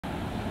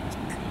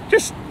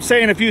just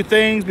saying a few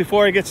things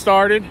before I get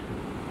started,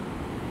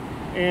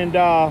 and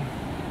then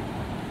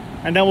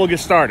we'll get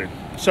started.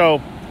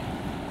 So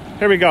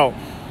here we go.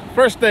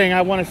 First thing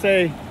I want to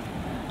say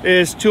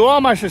is to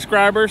all my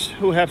subscribers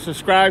who have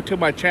subscribed to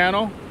my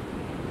channel,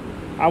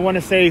 I want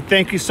to say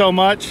thank you so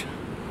much.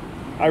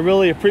 I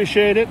really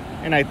appreciate it,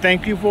 and I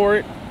thank you for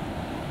it.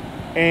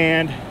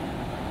 And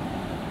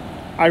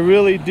I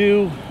really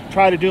do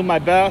try to do my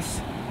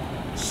best.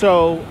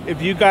 So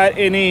if you got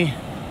any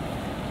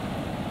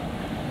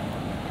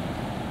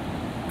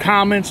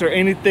comments or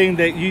anything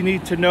that you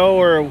need to know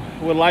or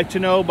would like to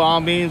know, by all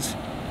means,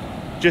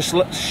 just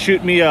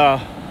shoot me a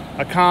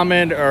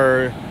comment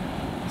or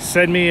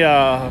send me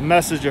a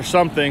message or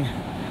something,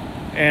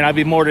 and I'd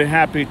be more than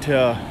happy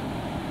to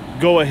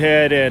go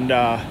ahead and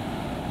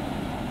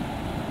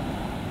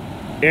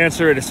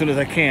answer it as soon as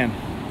I can.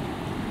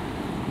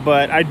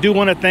 But I do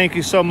want to thank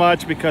you so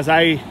much, because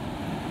the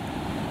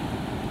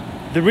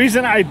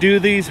reason I do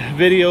these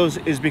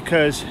videos is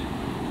because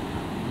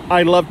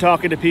I love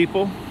talking to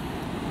people,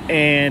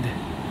 and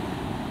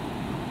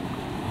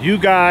you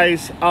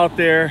guys out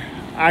there,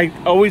 I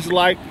always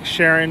like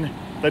sharing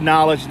the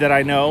knowledge that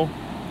I know,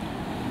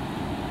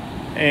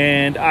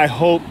 and I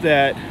hope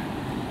that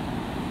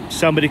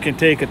somebody can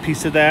take a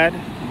piece of that,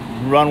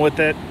 run with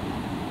it,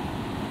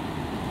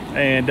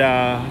 and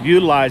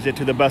utilize it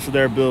to the best of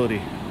their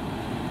ability.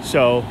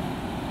 So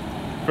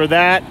for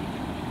that,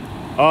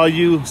 all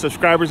you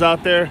subscribers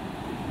out there,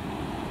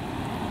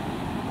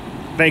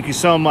 thank you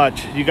so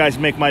much. You guys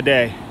make my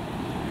day.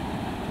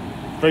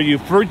 For you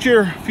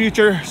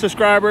future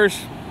subscribers,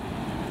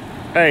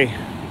 hey,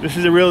 this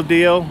is a real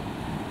deal.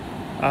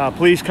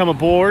 Please come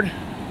aboard.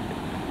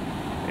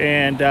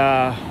 And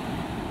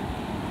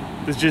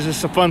this is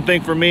just a fun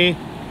thing for me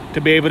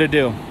to be able to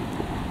do.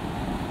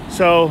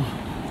 So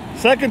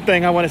second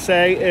thing I want to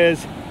say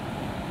is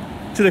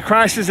to the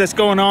crisis that's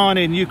going on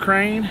in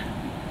Ukraine.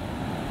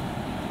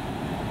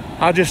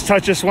 I'll just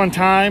touch this one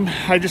time.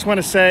 I just want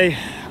to say,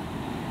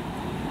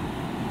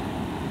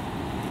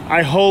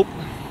 I hope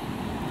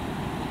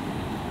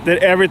that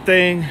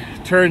everything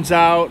turns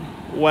out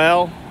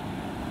well.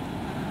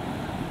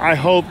 I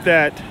hope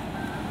that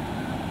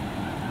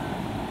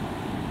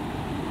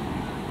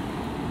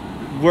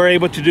we're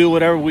able to do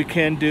whatever we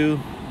can do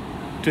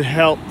to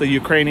help the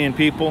Ukrainian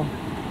people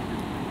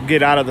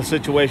get out of the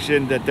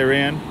situation that they're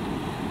in.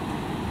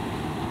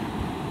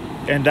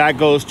 And that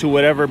goes to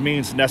whatever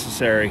means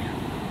necessary.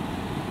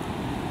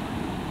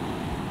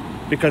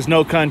 Because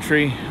no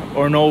country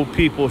or no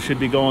people should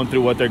be going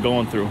through what they're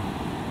going through.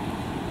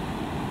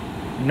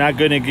 I'm not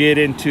going to get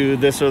into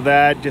this or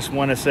that. Just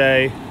want to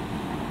say,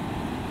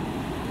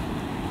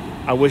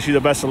 I wish you the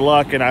best of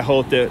luck, and I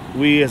hope that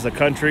we as a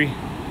country,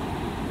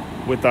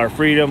 with our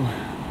freedom,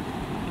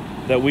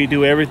 that we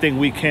do everything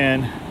we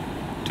can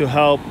to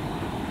help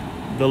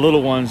the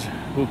little ones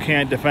who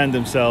can't defend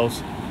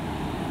themselves.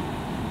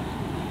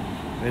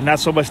 And not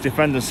so much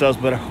defend themselves,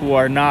 but who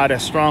are not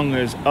as strong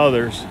as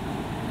others,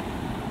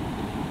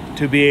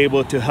 to be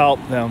able to help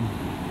them,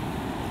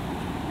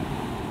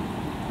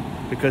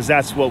 because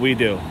that's what we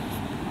do.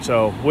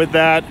 So with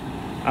that,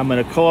 I'm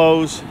going to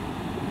close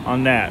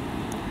on that.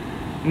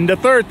 And the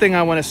third thing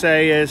I want to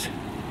say is,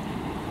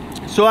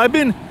 so I've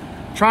been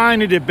trying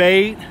to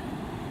debate,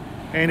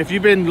 and if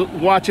you've been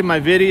watching my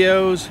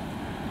videos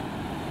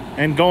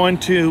and going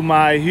to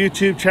my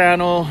YouTube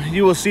channel,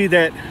 you will see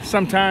that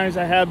sometimes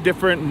I have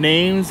different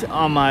names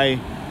on my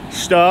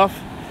stuff.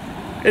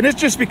 And it's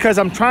just because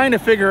I'm trying to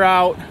figure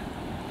out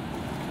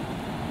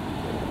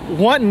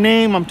what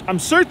name I'm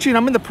searching.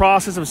 I'm in the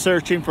process of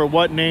searching for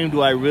what name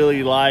do I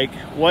really like,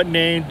 what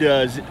name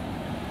does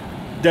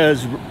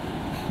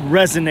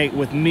resonate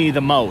with me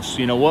the most,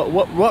 you know,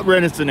 what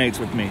resonates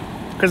with me.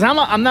 Because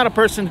I'm not a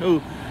person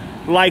who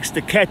likes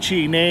the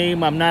catchy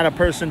name. I'm not a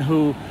person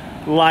who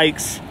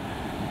likes,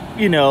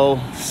 you know,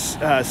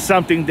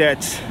 something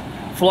that's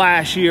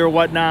flashy or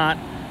whatnot.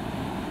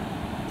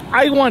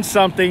 I want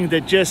something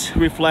that just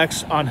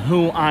reflects on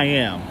who I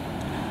am.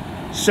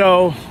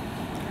 So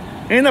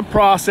in the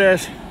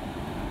process,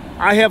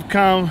 I have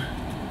come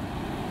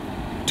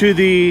to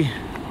the,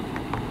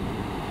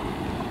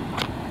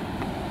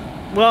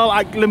 well,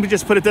 let me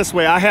just put it this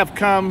way. I have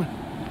come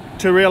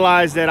to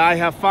realize that I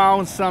have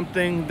found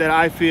something that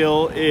I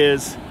feel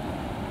is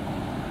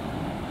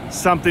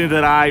something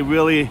that I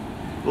really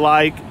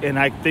like, and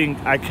I think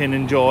I can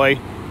enjoy,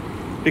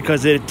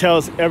 because it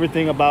tells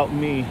everything about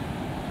me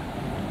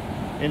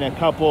in a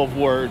couple of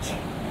words,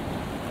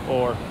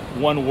 or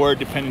one word,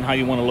 depending how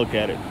you want to look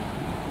at it.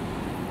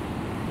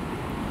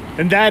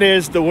 And that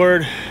is the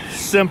word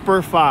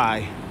Semper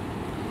Fi.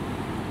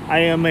 I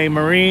am a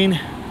Marine.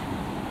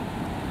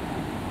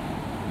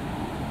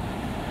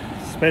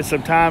 Spent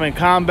some time in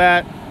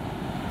combat.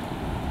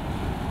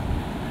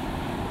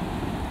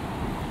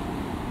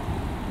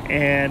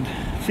 And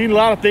seen a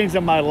lot of things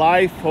in my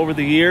life over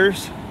the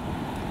years.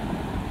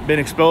 Been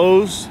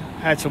exposed.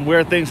 Had some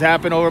weird things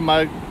happen over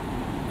my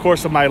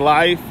course of my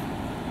life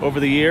over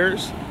the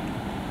years.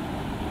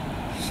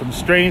 Some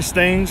strange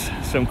things,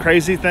 some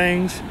crazy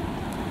things.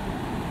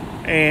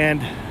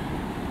 and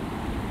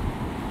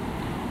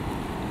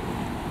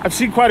I've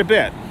seen quite a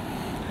bit.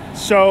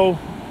 So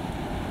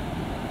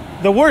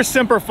the word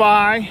Semper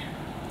Fi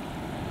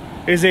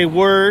is a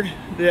word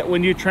that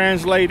when you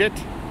translate it,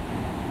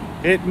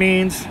 it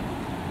means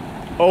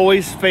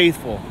always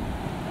faithful.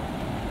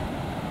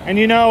 And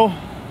you know,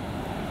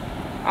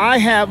 I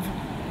have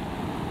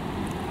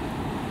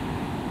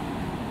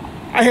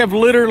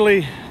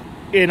literally,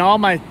 in all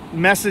my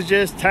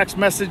messages, text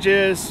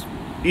messages,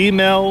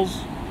 emails,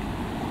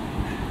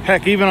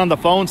 heck, even on the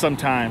phone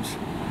sometimes,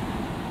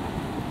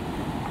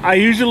 I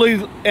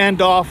usually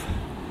end off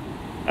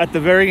at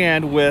the very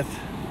end with,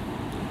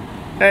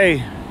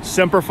 hey,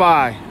 Semper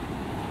Fi.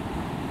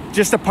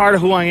 Just a part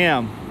of who I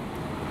am.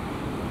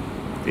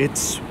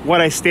 It's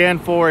what I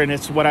stand for and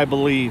it's what I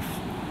believe.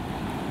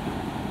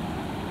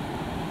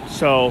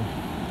 So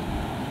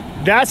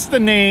that's the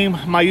name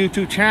my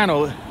YouTube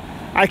channel.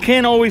 I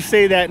can't always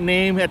say that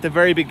name at the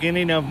very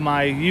beginning of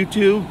my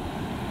YouTube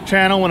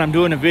channel when I'm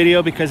doing a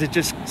video because it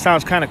just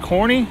sounds kind of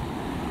corny.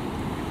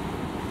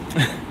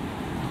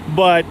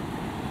 But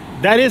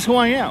that is who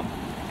I am.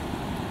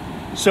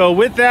 So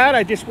with that,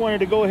 I just wanted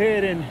to go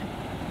ahead and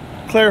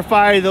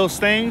clarify those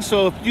things.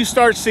 So if you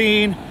start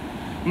seeing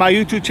my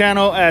YouTube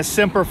channel as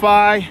Semper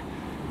Fi,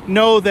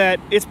 know that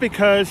it's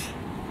because,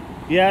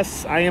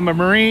 yes, I am a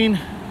Marine.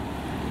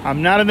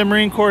 I'm not in the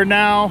Marine Corps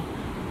now,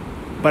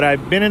 but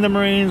I've been in the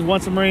Marines,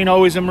 once a Marine,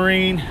 always a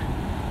Marine.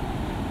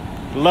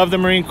 Love the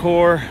Marine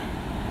Corps,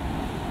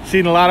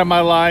 seen a lot of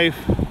my life,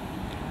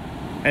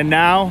 and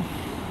now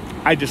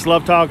I just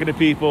love talking to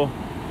people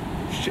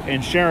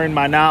and sharing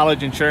my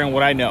knowledge and sharing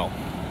what I know.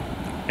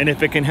 And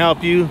if it can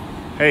help you,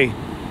 hey,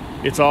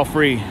 it's all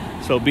free,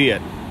 so be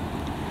it.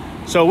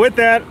 So with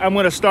that, I'm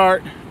going to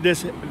start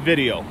this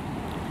video.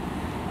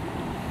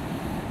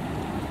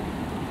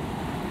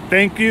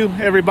 Thank you,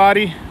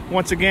 everybody,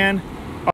 once again.